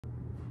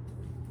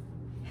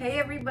Hey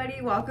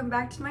everybody, welcome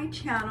back to my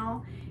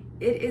channel.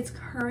 It is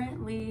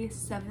currently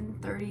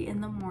 7:30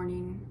 in the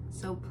morning,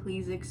 so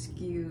please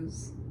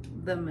excuse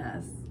the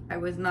mess. I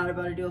was not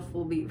about to do a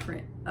full beat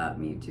for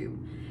YouTube.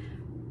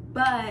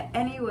 But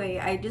anyway,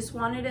 I just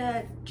wanted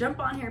to jump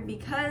on here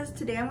because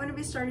today I'm going to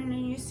be starting a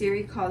new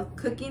series called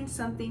Cooking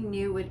Something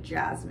New with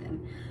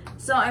Jasmine.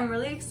 So I'm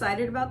really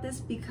excited about this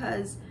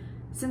because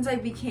since I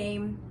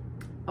became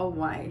a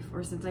wife,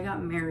 or since I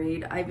got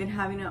married, I've been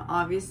having to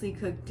obviously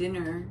cook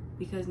dinner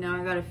because now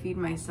I gotta feed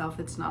myself.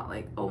 It's not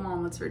like, oh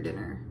mom, what's for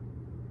dinner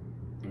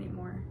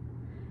anymore.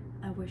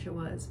 I wish it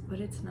was, but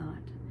it's not.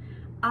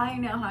 I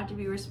now have to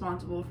be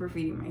responsible for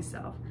feeding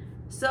myself.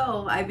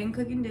 So I've been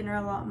cooking dinner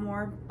a lot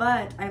more,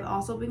 but I've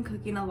also been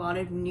cooking a lot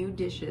of new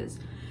dishes.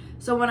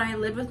 So when I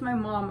lived with my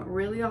mom,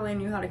 really all I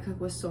knew how to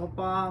cook was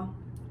sopa,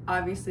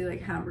 obviously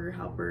like hamburger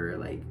helper,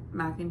 like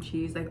mac and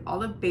cheese, like all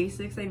the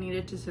basics I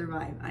needed to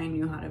survive, I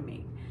knew how to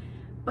make.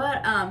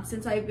 But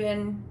since I've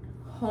been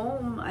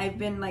home, I've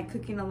been like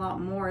cooking a lot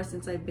more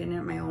since I've been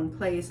at my own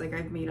place. Like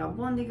I've made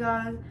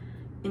albondigas,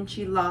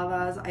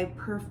 enchiladas, I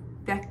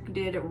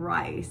perfected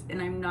rice,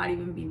 and I'm not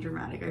even being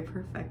dramatic, I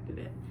perfected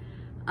it.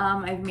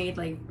 I've made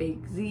like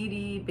baked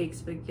ziti, baked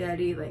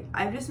spaghetti, like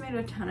I've just made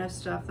a ton of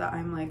stuff that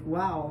I'm like,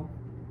 wow,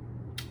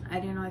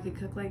 I didn't know I could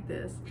cook like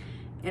this.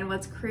 And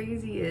what's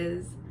crazy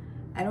is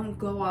I don't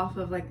go off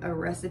of like a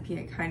recipe.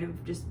 I kind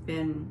of just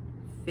been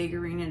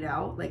figuring it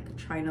out, like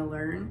trying to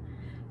learn.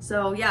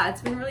 So yeah,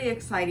 it's been really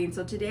exciting.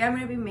 So today I'm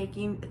going to be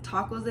making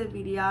tacos de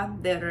birria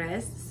de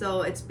res.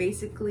 So it's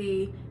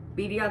basically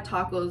birria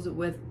tacos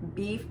with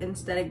beef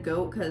instead of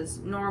goat, because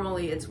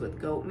normally it's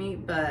with goat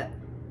meat, but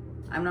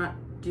I'm not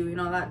doing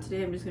all that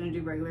today. I'm just going to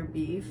do regular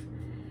beef.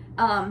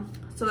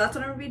 So that's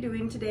what I'm gonna be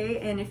doing today.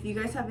 And if you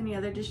guys have any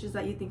other dishes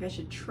that you think I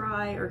should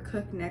try or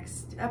cook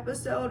next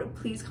episode,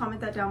 please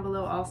comment that down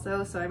below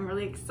also. So I'm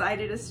really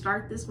excited to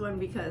start this one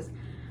because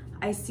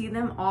I see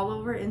them all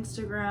over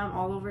Instagram,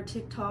 all over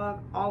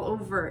TikTok, all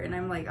over, and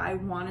I'm like, I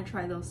want to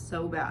try those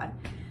so bad.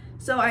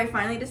 So I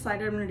finally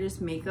decided I'm gonna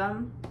just make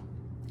them.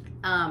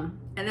 And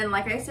then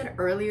like I said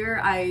earlier,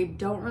 I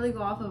don't really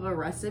go off of a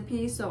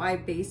recipe, so I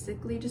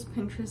basically just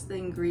Pinterest the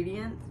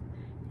ingredients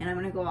and I'm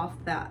gonna go off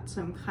that.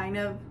 So I'm kind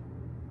of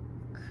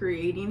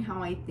creating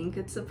how I think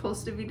it's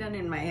supposed to be done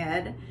in my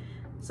head.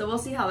 So we'll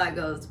see how that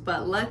goes.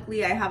 But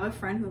luckily I have a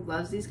friend who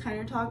loves these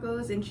kind of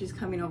tacos and she's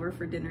coming over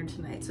for dinner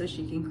tonight so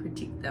she can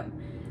critique them.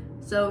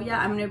 So yeah,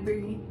 I'm gonna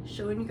be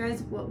showing you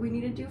guys what we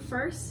need to do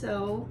first.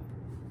 So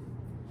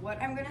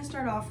what I'm gonna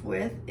start off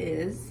with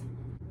is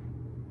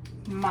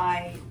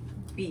my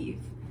beef.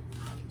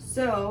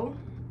 So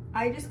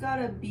I just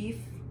got a beef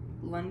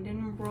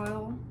London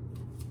broil.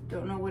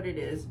 Don't know what it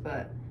is,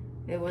 but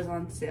it was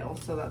on sale,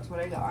 so that's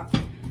what I got.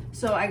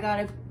 So I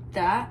got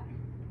that.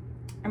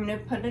 I'm gonna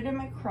put it in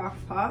my crock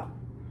pot.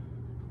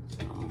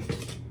 So,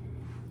 just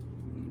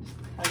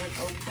cut it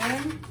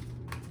open.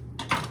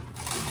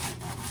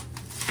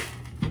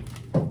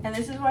 And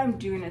this is why I'm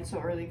doing it so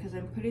early, because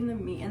I'm putting the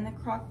meat in the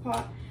crock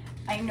pot.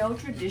 I know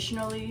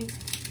traditionally,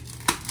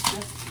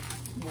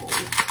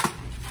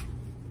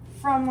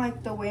 from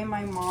like the way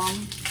my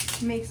mom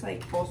makes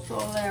like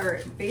pozole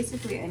or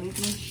basically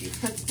anything, she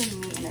puts the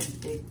meat in a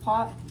big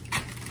pot.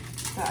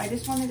 But I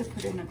just wanted to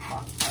put it in a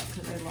crock pot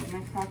because I love my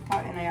crock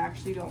pot, and I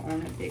actually don't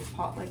own a big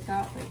pot like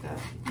that, like a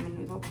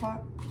menudo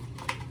pot.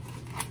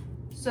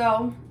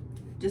 So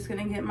just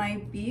gonna get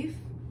my beef,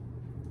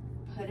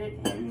 put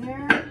it in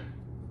there.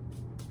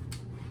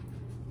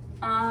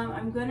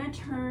 I'm gonna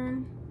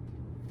turn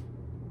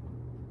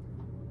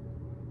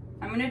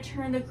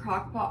the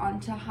crock pot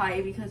onto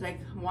high because I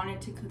want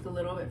it to cook a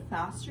little bit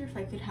faster. If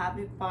I could have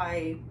it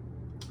by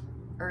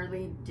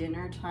early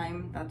dinner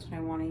time, that's when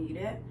I want to eat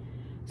it.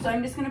 So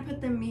I'm just gonna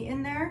put the meat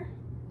in there.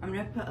 I'm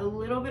gonna put a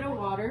little bit of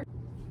water.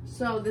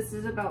 So this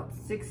is about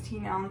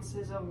 16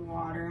 ounces of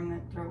water I'm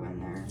gonna throw in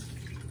there.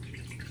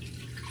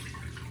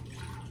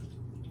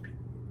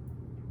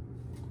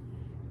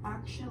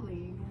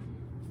 Actually,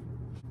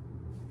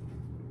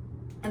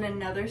 and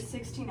another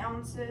 16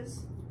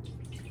 ounces.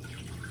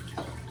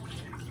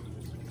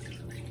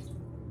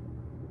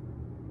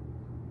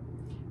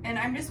 And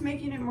I'm just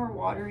making it more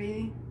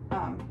watery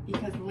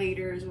because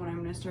later is when I'm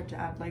gonna start to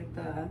add like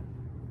the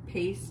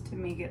paste to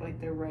make it like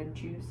the red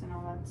juice and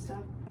all that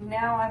stuff.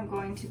 Now I'm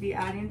going to be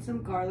adding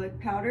some garlic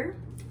powder,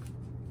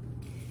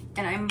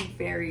 and I'm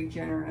very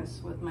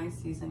generous with my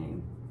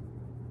seasoning.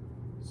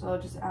 So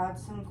I'll just add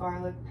some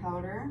garlic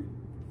powder.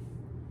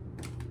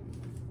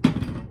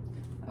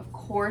 Of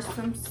course,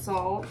 some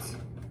salt.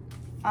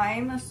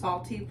 I'm a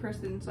salty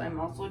person, so I'm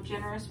also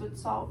generous with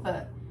salt,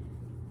 but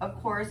of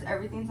course,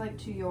 everything's like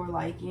to your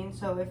liking.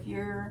 So if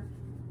you're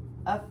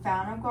a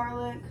fan of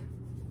garlic,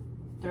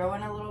 throw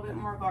in a little bit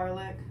more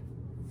garlic.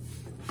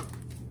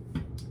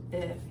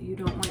 If you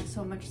don't like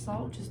so much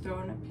salt, just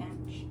throw in a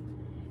pinch.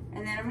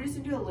 And then I'm just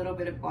gonna do a little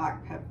bit of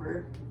black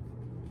pepper.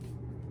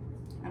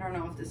 I don't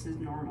know if this is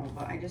normal,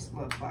 but I just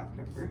love black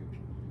pepper.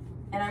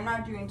 And I'm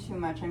not doing too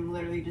much. I'm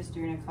literally just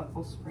doing a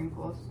couple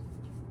sprinkles.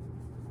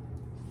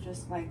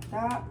 Just like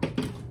that.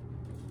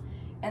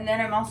 And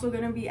then I'm also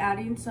gonna be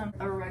adding some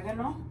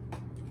oregano.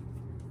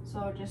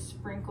 So just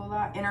sprinkle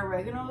that. And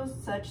oregano is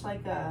such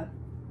like it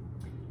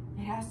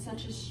has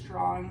such a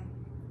strong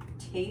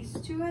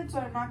taste to it. So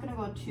I'm not gonna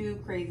go too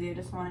crazy. I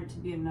just want it to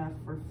be enough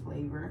for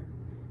flavor.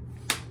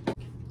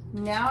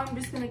 Now I'm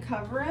just gonna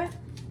cover it.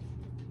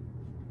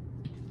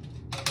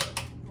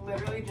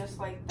 Literally just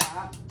like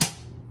that.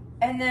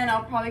 And then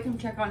I'll probably come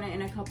check on it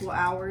in a couple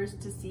hours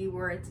to see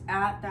where it's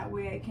at. That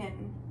way I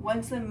can,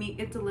 once the meat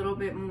gets a little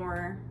bit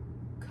more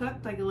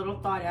cooked, like a little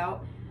thawed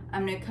out,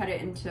 I'm gonna cut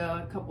it into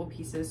a couple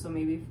pieces, so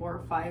maybe 4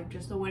 or 5,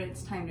 just so when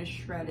it's time to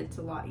shred, it's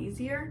a lot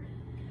easier.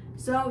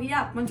 So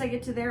yeah, once I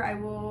get to there, I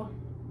will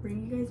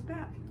bring you guys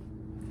back.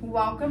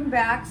 Welcome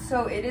back.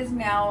 So it is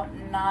now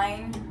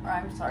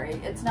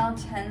it's now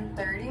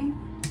 10:30.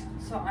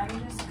 So I'm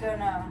just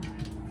gonna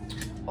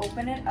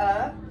open it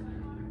up.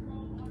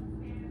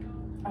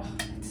 Oh,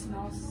 it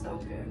smells so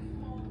good.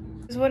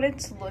 This is what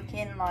it's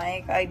looking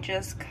like. I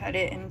just cut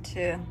it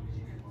into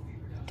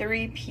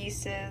 3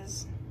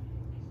 pieces.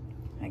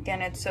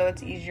 Again, it's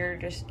easier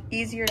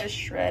to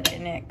shred,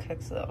 and it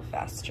cooks a little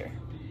faster.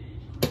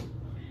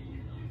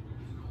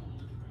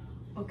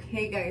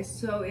 Okay guys,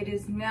 so it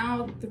is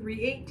now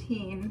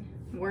 3:18.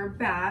 We're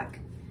back,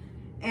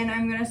 and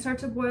I'm gonna start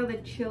to boil the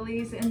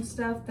chilies and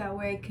stuff. That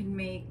way I can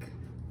make,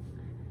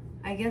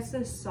 I guess,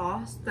 the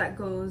sauce that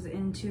goes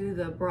into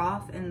the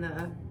broth and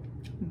the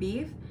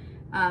beef.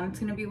 It's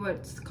gonna be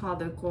what's called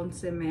the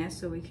consommé,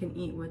 so we can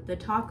eat with the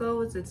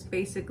tacos. It's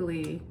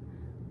basically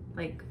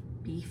like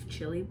beef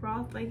chili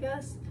broth, I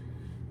guess.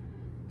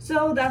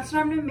 So that's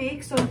what I'm gonna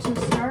make. So to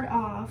start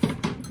off,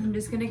 I'm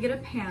just gonna get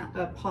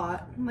a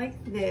pot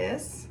like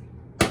this.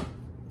 I'm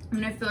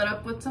gonna fill it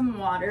up with some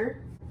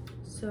water.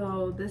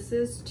 So this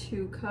is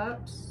 2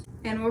 cups.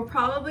 And we're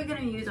probably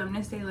gonna use, I'm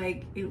gonna say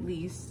like at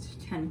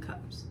least 10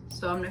 cups.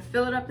 So I'm gonna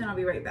fill it up and I'll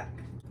be right back.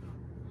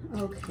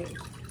 Okay,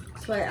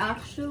 so I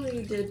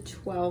actually did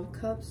 12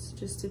 cups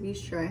just to be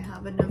sure I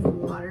have enough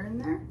water in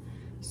there.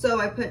 So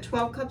I put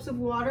 12 cups of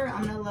water.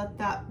 I'm gonna let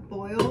that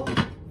boil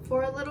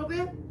for a little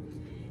bit.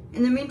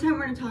 In the meantime,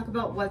 we're gonna talk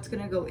about what's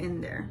gonna go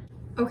in there.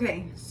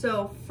 Okay,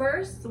 so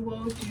first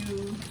we'll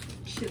do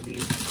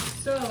chilies.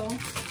 So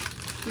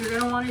you're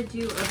gonna wanna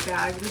do a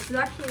bag. This is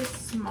actually a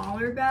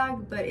smaller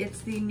bag, but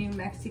it's the New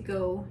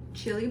Mexico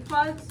chili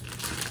pods.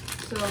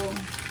 So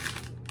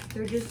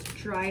they're just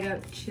dried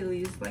up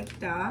chilies like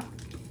that.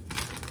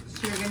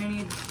 So you're gonna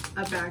need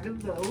a bag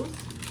of those.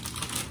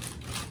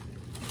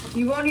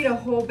 You won't need a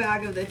whole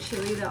bag of the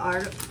chili, the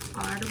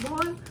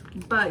arbol,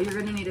 but you're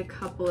gonna need a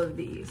couple of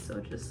these, so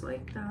just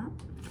like that.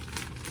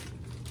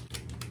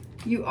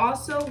 You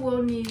also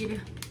will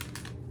need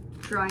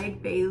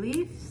dried bay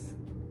leaves.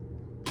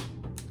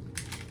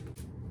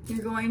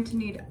 You're going to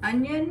need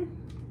onion,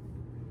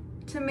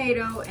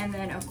 tomato, and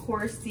then of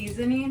course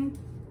seasoning.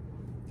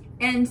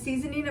 And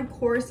seasoning, of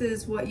course,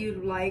 is what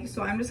you'd like.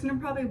 So I'm just gonna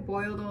probably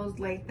boil those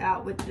like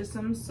that with just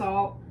some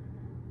salt,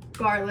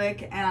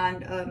 garlic,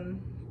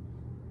 and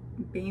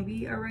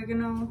baby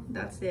oregano.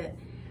 That's it.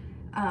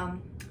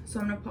 So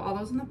I'm gonna put all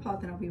those in the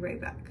pot, then I'll be right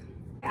back.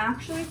 I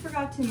actually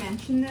forgot to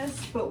mention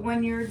this, but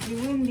when you're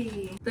doing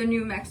the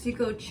New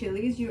Mexico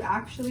chilies, you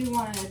actually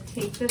want to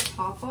take the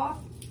top off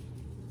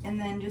and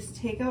then just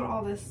take out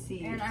all the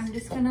seeds. And I'm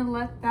just gonna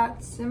let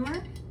that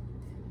simmer.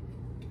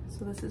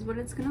 So this is what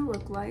it's gonna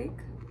look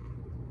like.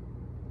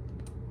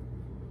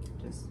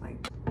 Just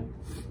like that.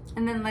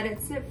 And then let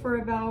it sit for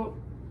about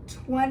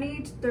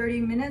 20 to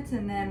 30 minutes,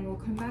 and then we'll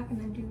come back and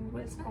then do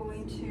what's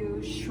going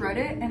to shred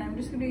it. And I'm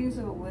just gonna use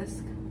a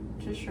whisk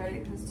to shred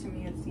it because to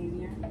me it's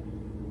easier.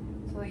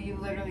 So you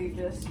literally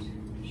just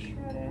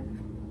shred it.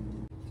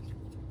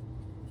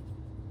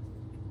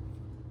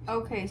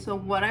 Okay, so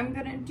what I'm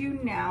gonna do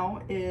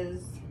now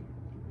is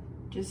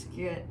just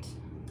get,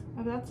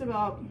 that's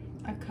about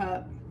a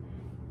cup,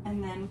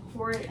 and then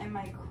pour it in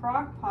my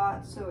crock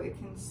pot so it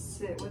can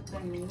sit with the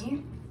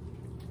meat.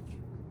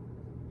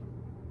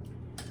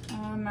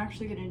 I'm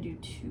actually gonna do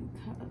 2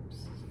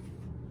 cups.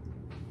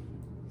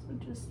 So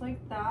just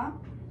like that.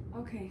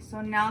 Okay,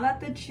 so now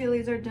that the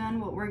chilies are done,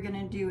 what we're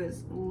gonna do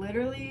is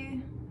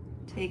literally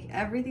take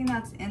everything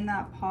that's in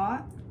that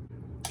pot,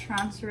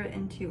 transfer it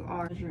into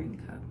our measuring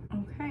cup.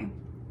 Okay.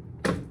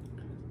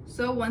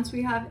 So once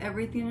we have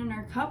everything in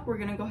our cup, we're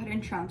gonna go ahead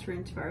and transfer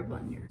into our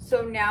blender.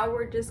 So now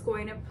we're just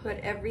going to put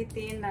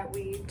everything that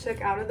we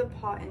took out of the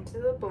pot into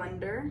the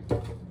blender.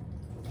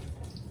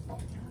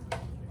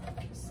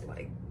 Just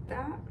like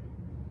that.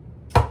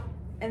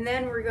 And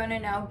then we're gonna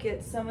now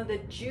get some of the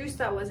juice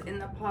that was in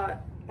the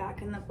pot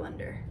back in the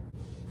blender.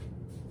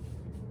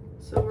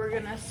 So we're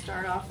gonna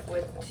start off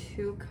with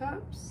 2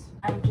 cups.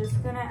 I'm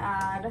just gonna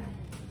add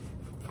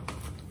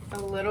a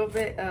little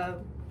bit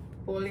of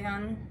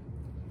bolion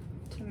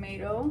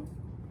tomato.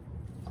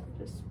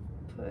 Just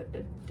put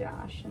a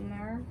dash in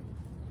there.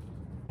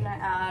 I'm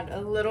gonna add a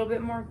little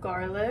bit more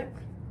garlic,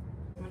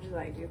 as much as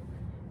I do.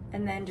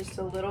 And then just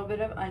a little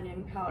bit of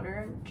onion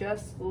powder,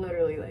 just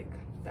literally like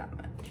that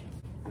much.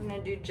 I'm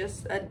gonna do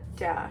just a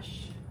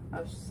dash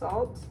of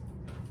salt.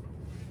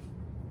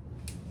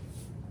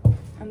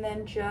 And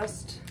then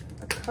just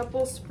a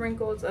couple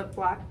sprinkles of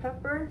black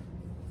pepper.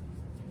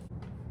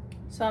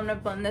 So I'm gonna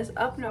blend this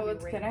up. Now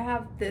it's gonna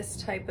have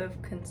this type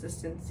of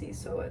consistency.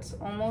 So it's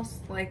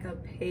almost like a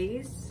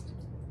paste,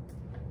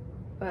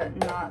 but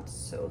not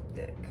so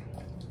thick.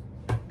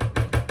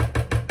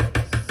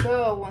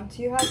 So once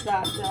you have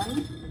that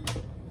done,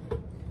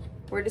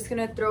 we're just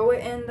gonna throw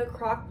it in the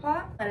crock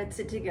pot, let it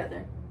sit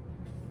together.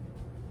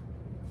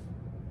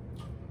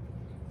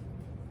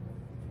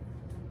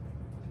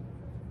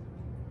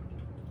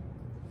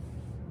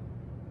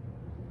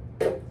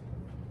 So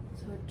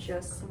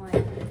just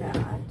like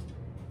that.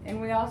 And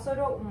we also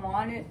don't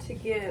want it to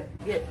get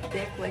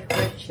thick like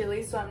red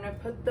chili, so I'm gonna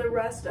put the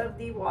rest of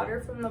the water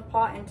from the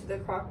pot into the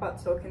crock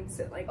pot so it can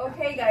sit like that.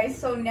 Okay guys,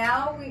 so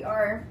now we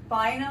are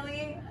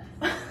finally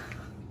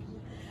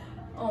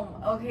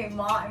okay,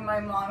 my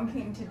mom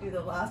came to do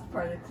the last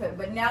part of the clip,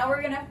 but now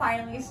we're gonna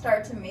finally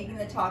start to making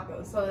the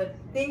tacos. So the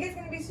thing is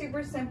gonna be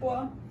super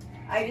simple.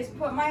 I just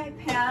put my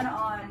pan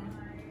on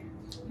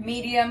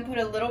medium, put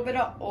a little bit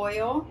of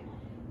oil,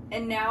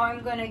 and now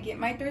I'm gonna get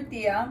my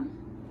tortilla.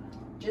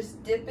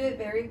 Just dip it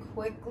very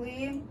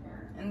quickly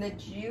in the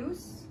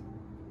juice.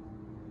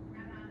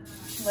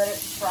 Let it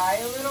fry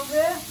a little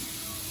bit.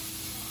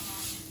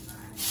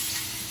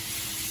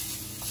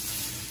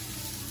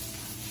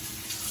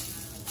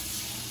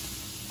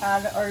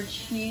 Add our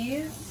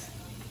cheese,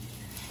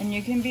 and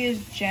you can be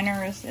as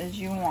generous as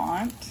you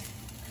want.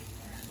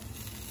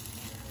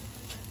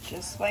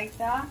 Just like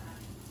that.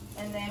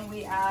 And then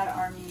we add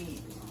our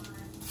meat.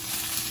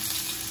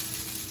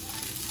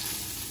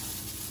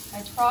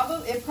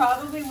 It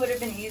probably would have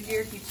been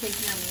easier if you take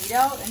your meat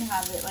out and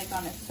have it like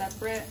on a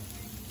separate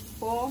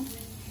bowl.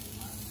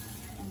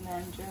 And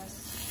then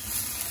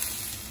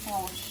just,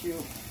 oh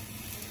shoot.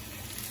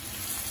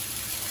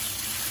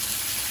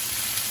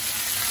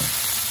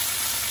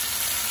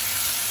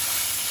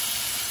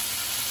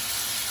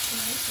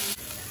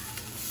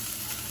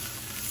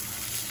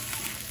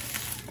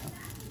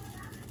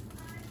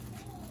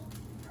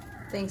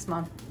 Thanks,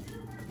 Mom.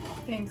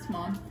 Thanks,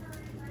 Mom.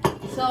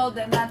 So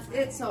then that's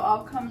it. So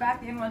I'll come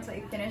back in once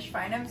I finish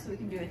frying them so we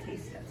can do a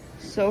taste test.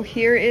 So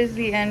here is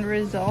the end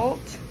result.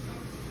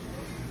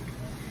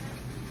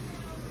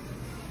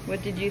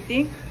 What did you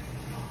think?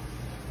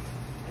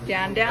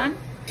 Dan? Yeah.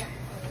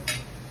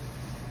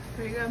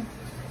 Pretty good.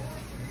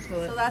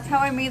 So that's how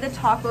I made the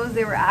tacos.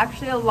 They were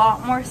actually a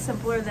lot more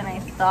simpler than I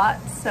thought.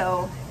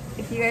 So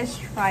if you guys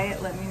try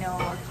it, let me know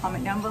or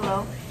comment down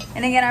below.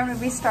 And again, I'm going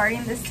to be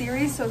starting this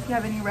series. So if you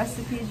have any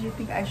recipes you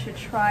think I should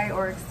try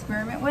or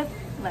experiment with,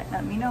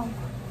 let me know.